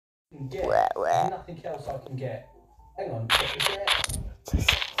Get. There's nothing else I can get. Hang on.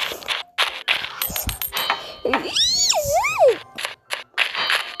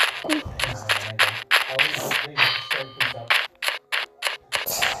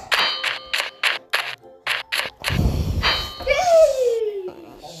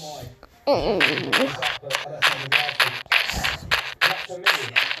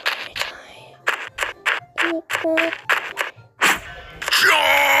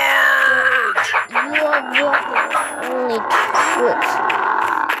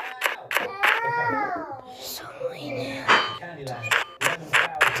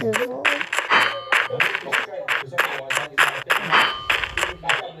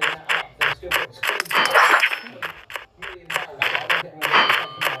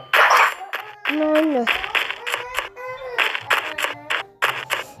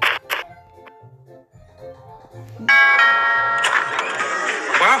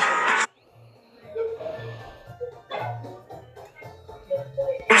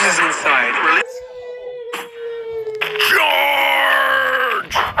 Who's inside? Really?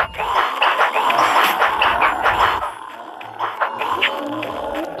 George!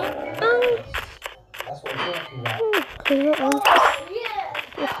 That's what I'm talking about.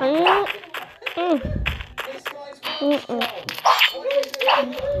 This guy's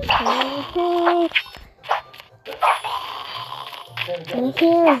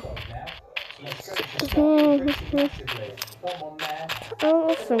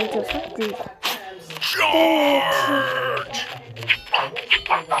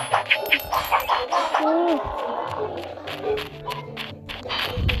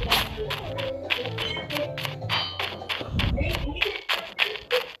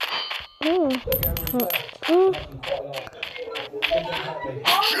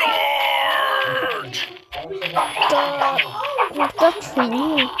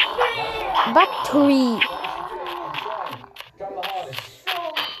Battery.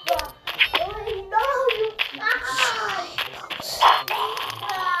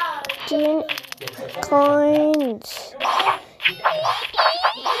 Points.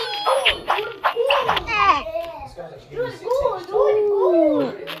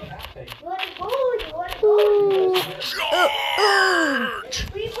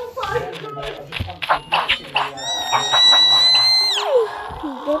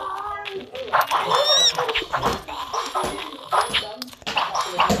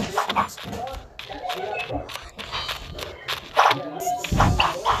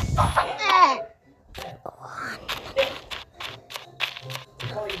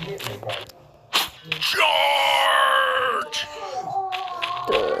 George!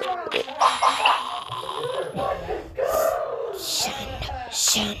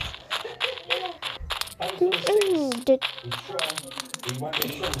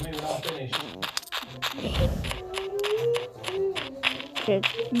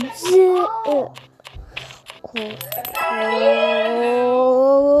 Son.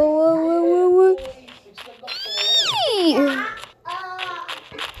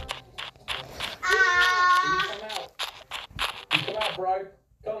 Bro,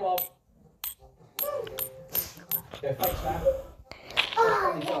 come on. Yeah, thanks, man.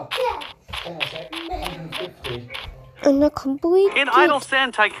 And a complete In Idle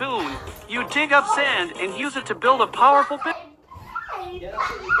Sand Tycoon, you dig up sand and use it to build a powerful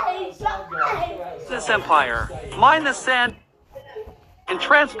business empire. Mine the sand and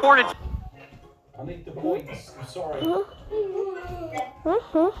transport it. I need the points. I'm sorry. You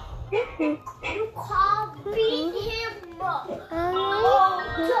can't beat him.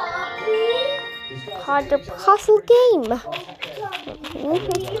 Hard the puzzle game.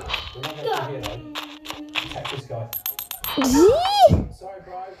 Sorry,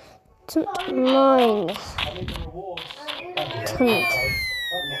 bro. Mine. I need the rewards. Don't.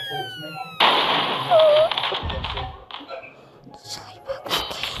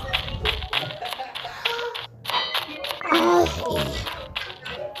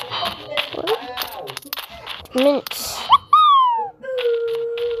 Mints.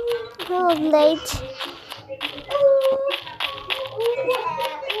 How late?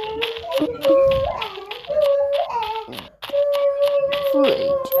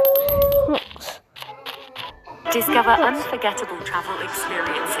 Discover unforgettable travel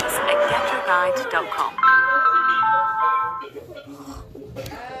experiences at getyourguide.com.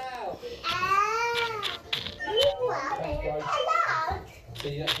 So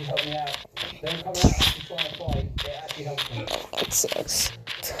you actually helped me out. Don't come out and try to fight. It actually helps me. Yes.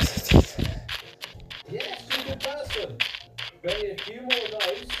 Yes, you're a good person. We need a few more of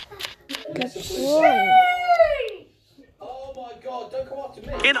those. Good one. Oh my God! Don't come after me.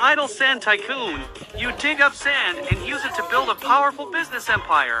 In Idle Sand Tycoon, you dig up sand and use it to build a powerful business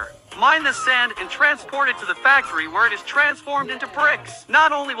empire. Mine the sand and transport it to the factory where it is transformed into bricks.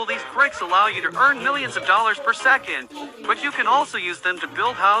 Not only will these bricks allow you to earn millions of dollars per second, but you can also use them to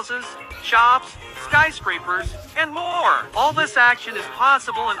build houses, shops, skyscrapers, and more. All this action is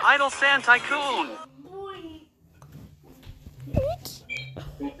possible in Idle Sand Tycoon.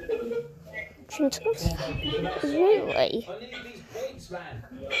 Really?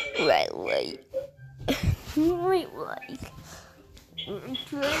 Really?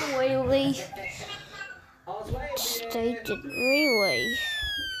 Stated really?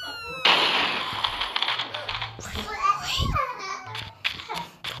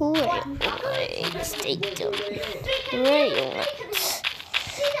 Really?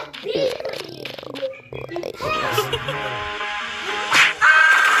 Stated really?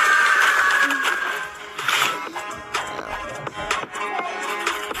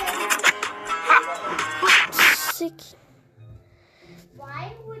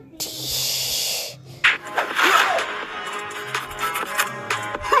 Why would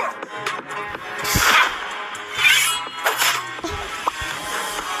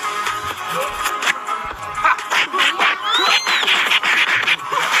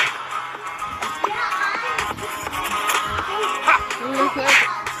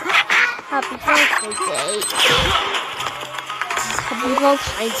Happy birthday day. Happy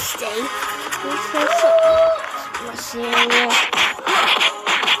Valentine's Day.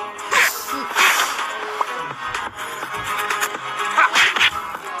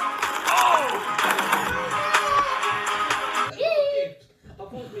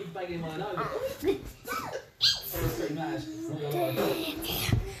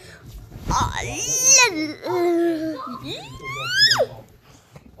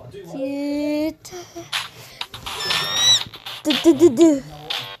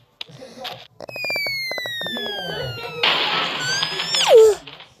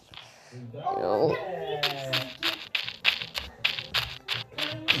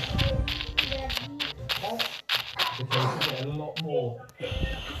 A lot more.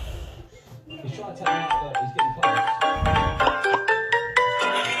 He's trying to tell me that he's getting close.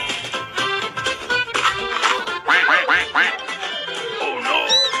 Oh no!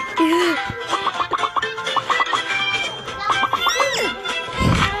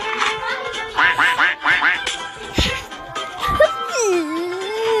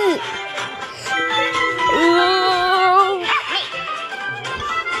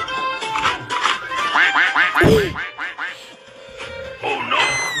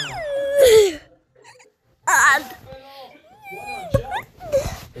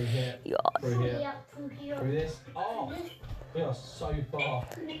 Through this. Oh, we are so far.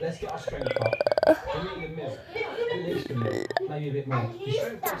 Let's get our strength up. We need the milk. At least the milk. Maybe a bit more. Your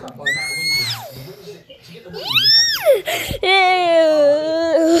strength goes up by the amount of wind you have. The wind is, to get the wind, you have to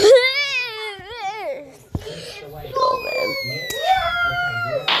push the weight.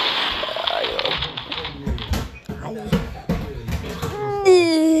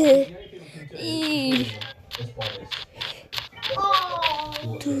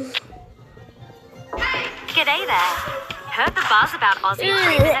 G'day there. Heard the buzz about Aussie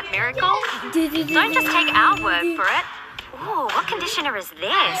 3-minute Miracle? Don't just take our word for it. Ooh, what conditioner is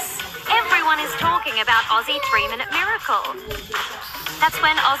this? Everyone is talking about Aussie 3-minute Miracle. That's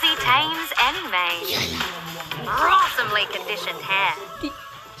when Aussie tames any mane. Awesomely conditioned hair.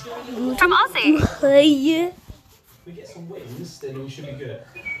 From Aussie. We get some wins, then we should be good.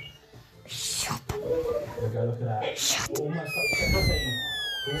 There we go, look at that. We're almost up 17.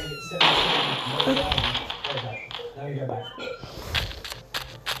 We're going to get 17. Now we go back.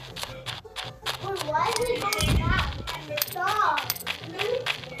 why did you do that? Stop.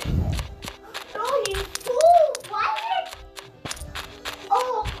 No, you fool. Why did...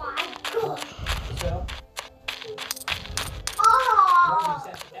 Oh my god. Oh.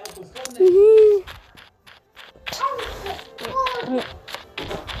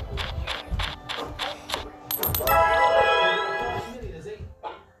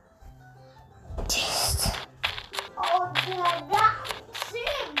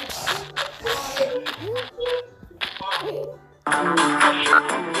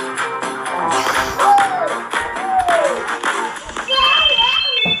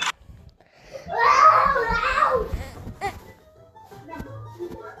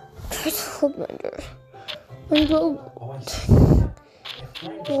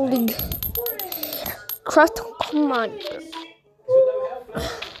 Craft commander.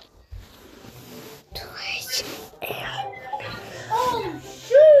 Oh,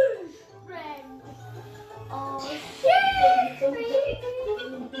 shoot, friend. Oh, shoot,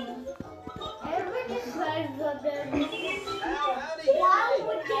 friend.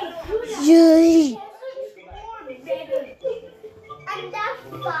 Yay! And that's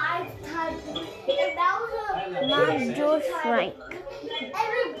 5 times. And that was Mando Frank.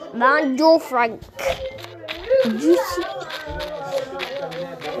 everybody. Mando Frank. Did you see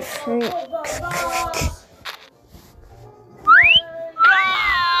Frank?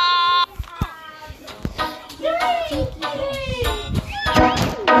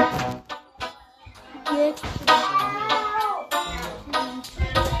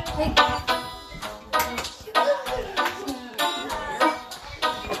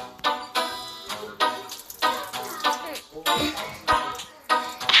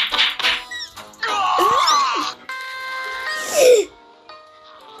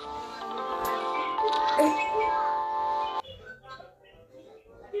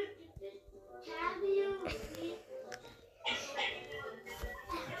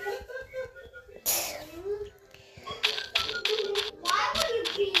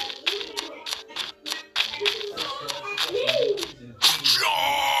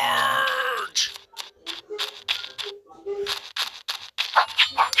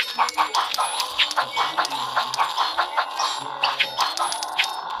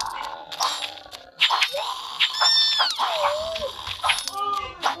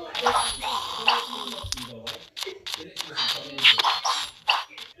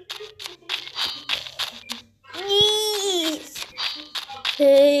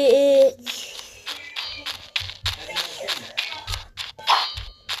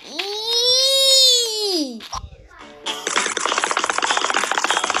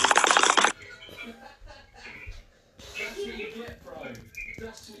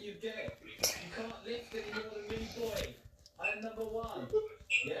 That's what you get. You can't lift any more than me, boy. I'm number 1.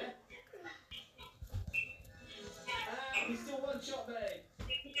 Yeah? He's still one shot, mate.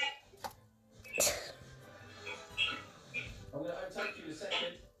 I'm going to overtake you in a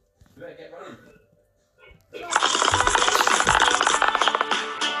second. You better get running.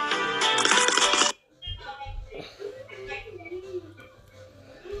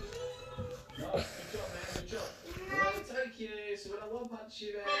 Nice, good job, man, good job. I'm going to overtake you, so when I one punch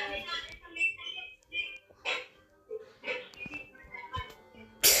you, man.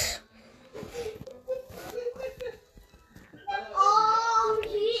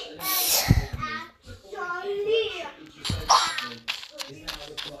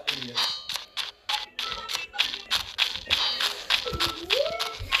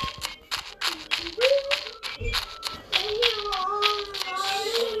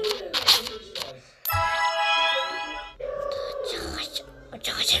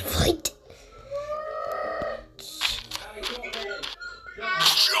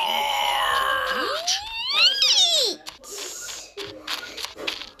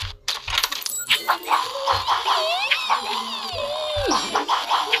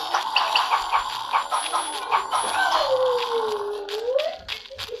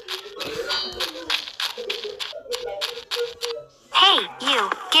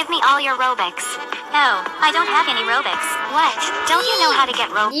 Give me all your Robux. No, I don't have any Robux. What? Don't you know how to get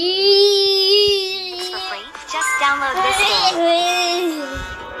Robux for free? Just download this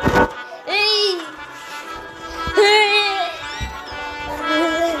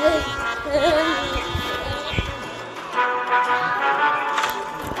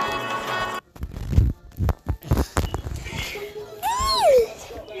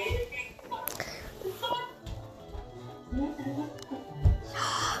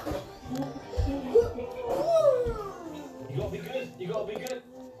You gotta be good. You gotta be good.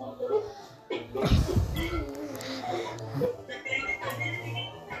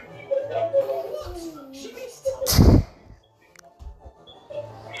 She missed it.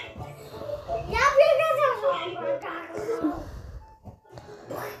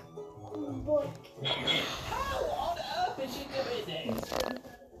 How on earth is she doing this?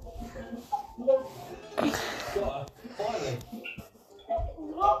 Got her. Finally.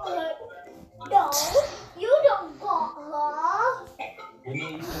 No, you don't got her. We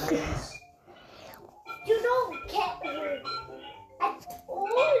need some wins. You don't get her at all.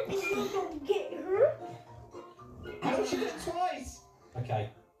 You don't get her. How did she do it twice? Okay.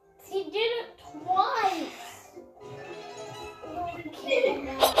 She did it twice. Okay,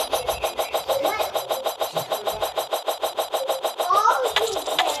 now. Oh, you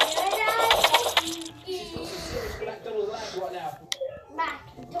She's got some serious McDonald's lag right now.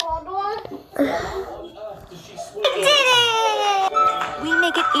 McDonald's. How on earth does she swim? We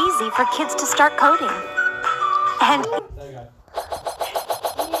make it easy for kids to start coding. And